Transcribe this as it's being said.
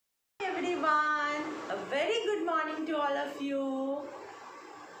everyone. A very good morning to all of you.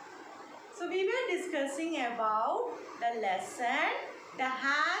 So we were discussing about the lesson, the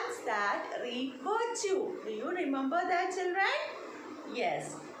hands that reap virtue. Do you remember that, children?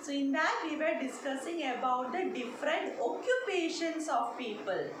 Yes. So in that we were discussing about the different occupations of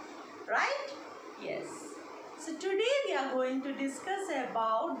people. Right? Yes. So today we are going to discuss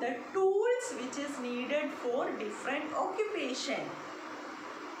about the tools which is needed for different occupation.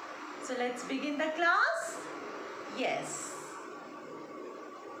 So let's begin the class. Yes.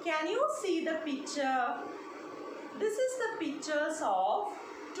 Can you see the picture? This is the pictures of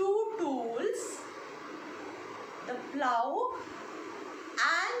two tools, the plough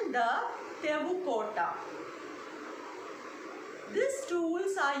and the tevukota. These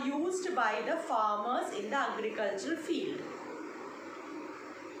tools are used by the farmers in the agricultural field.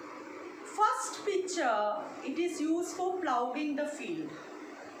 First picture, it is used for ploughing the field.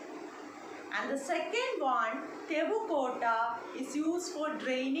 And the second one, tevukota, is used for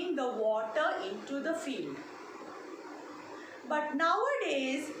draining the water into the field. But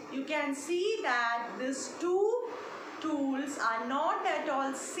nowadays, you can see that these two tools are not at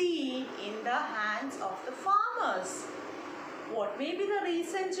all seen in the hands of the farmers. What may be the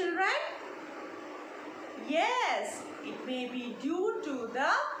reason, children? Yes, it may be due to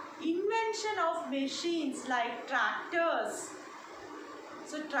the invention of machines like tractors.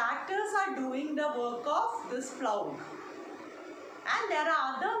 So tractors are doing the work of this plough. And there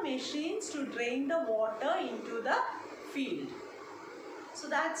are other machines to drain the water into the field. So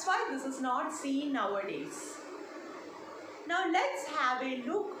that's why this is not seen nowadays. Now let's have a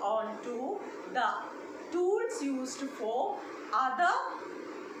look onto the tools used for other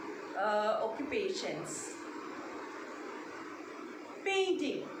occupations.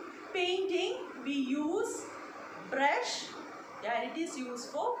 Painting. Painting, we use brush and it is used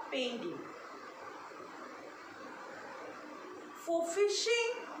for painting. For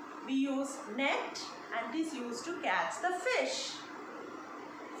fishing, we use net and it is used to catch the fish.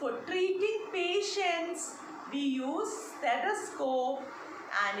 For treating patients, we use stethoscope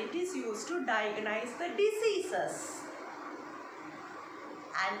and it is used to diagnose the diseases.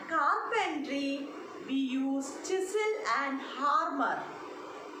 And carpentry, we use chisel and hammer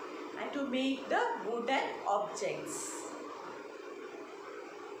and to make the wooden objects.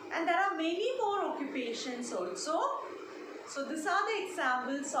 And there are many more occupations also. So these are the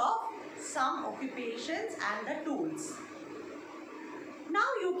examples of some occupations and the tools. Now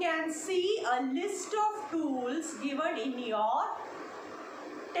you can see a list of tools given in your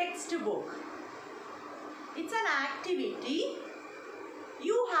textbook. It's an activity.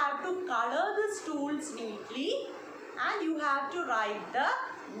 You have to color these tools neatly and you have to write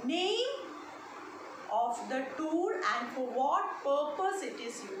the name of the tool and for what purpose it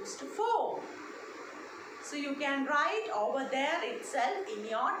is used for. So you can write over there itself in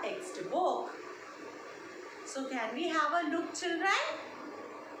your textbook. So can we have a look, children?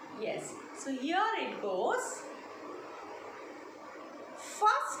 Yes. So here it goes.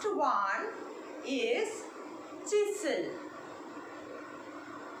 First one is chisel.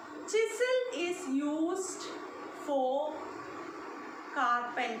 Chisel is used for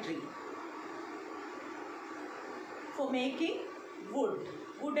carpentry, for making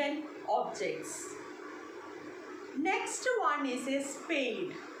wooden objects. Next one is a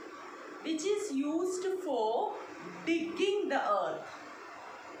spade, which is used for digging the earth.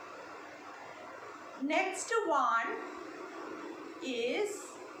 Next one is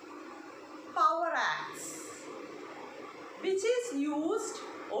power axe, which is used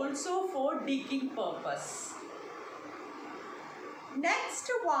also for digging purpose. Next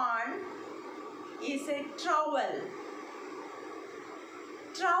one is a trowel.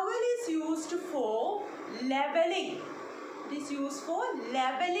 Trowel is used for leveling. It is used for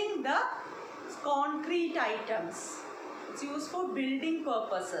leveling the concrete items. It's used for building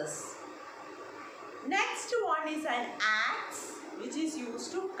purposes. Next one is an axe, which is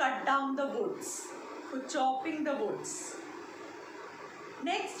used to cut down the woods, for chopping the woods.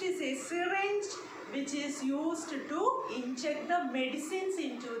 Next is a syringe, which is used to inject the medicines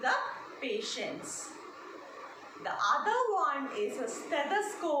into the patients. The other one is a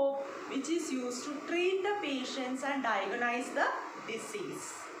stethoscope, which is used to treat the patients and diagnose the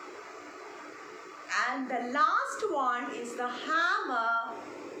disease. And the last one is the hammer,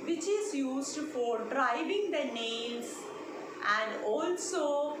 which is used for driving the nails and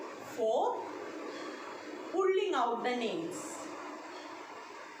also for pulling out the nails.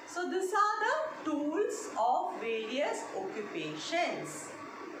 So these are the tools of various occupations.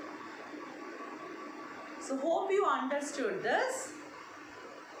 So hope you understood this.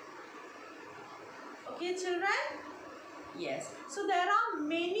 Okay, children? Yes. So there are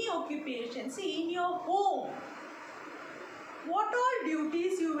many occupations. See, in your home, what all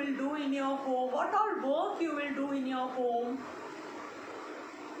duties you will do in your home? What all work you will do in your home?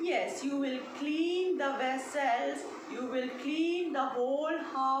 Yes, you will clean the vessels, you will clean the whole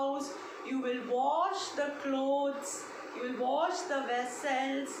house, you will wash the clothes, you will wash the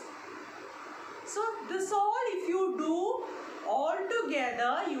vessels. So this all if you do all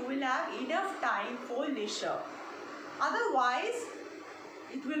together, you will have enough time for leisure. Otherwise,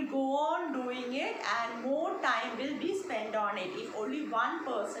 it will go on doing it and more time will be spent on it if only one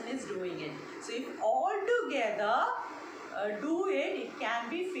person is doing it. So if all together do it, it can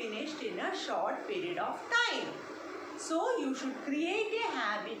be finished in a short period of time. So you should create a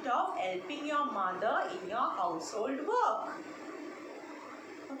habit of helping your mother in your household work.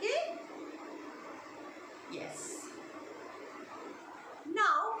 Okay? Yes.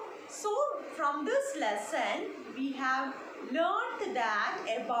 Now, so from this lesson, we have learnt that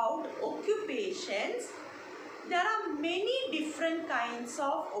about occupations. There are many different kinds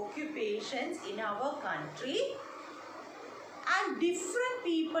of occupations in our country. And different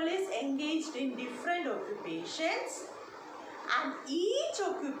people is engaged in different occupations, and each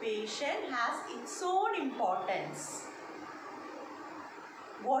occupation has its own importance.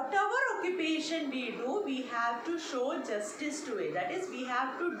 Whatever occupation we do, we have to show justice to it. That is, we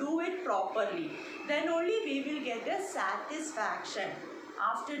have to do it properly. Then only we will get a satisfaction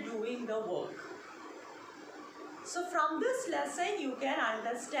after doing the work. So from this lesson, you can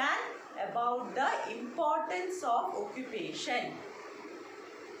understand about the importance of occupation.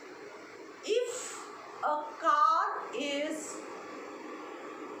 If a car is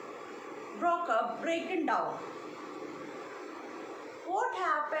broken down, what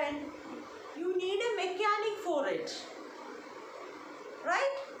happened? You need a mechanic for it,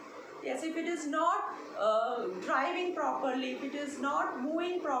 right? Yes, if it is not driving properly, if it is not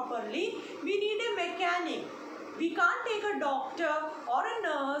moving properly, we need a mechanic. We can't take a doctor or a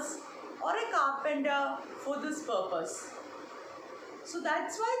nurse or a carpenter for this purpose. So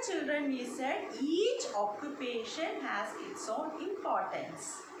that's why, children, we said each occupation has its own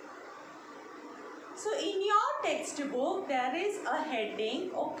importance. So in your textbook, there is a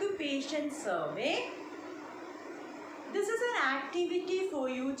heading, Occupation Survey. This is an activity for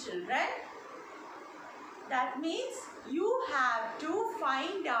you, children. That means you have to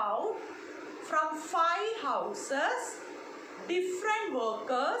find out from 5 houses, different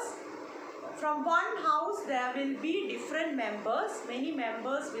workers. From one house there will be different members, many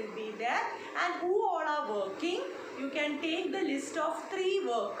members will be there, and who all are working. You can take the list of 3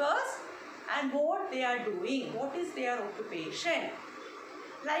 workers and what they are doing, what is their occupation.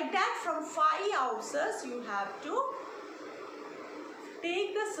 Like that, from 5 houses you have to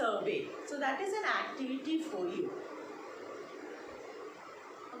take the survey. So that is an activity for you.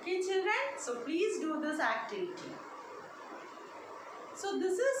 Okay, children, so please do this activity. So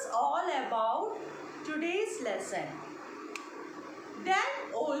this is all about today's lesson.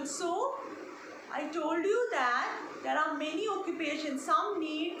 Then also, I told you that there are many occupations. Some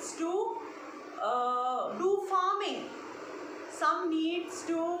needs to do farming. Some needs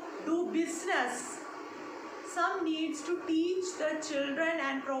to do business. Some needs to teach the children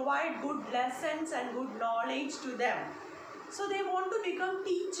and provide good lessons and good knowledge to them. So they want to become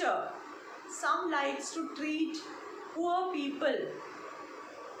teacher. Some likes to treat poor people.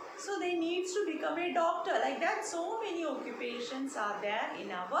 So they needs to become a doctor. Like that, so many occupations are there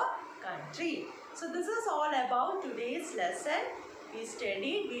in our country. So this is all about today's lesson. We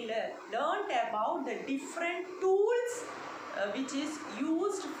studied, we learned about the different tools which is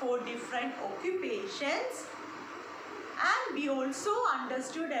used for different occupations. And we also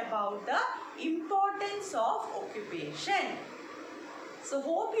understood about the importance of occupation. So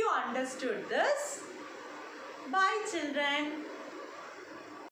hope you understood this. Bye, children.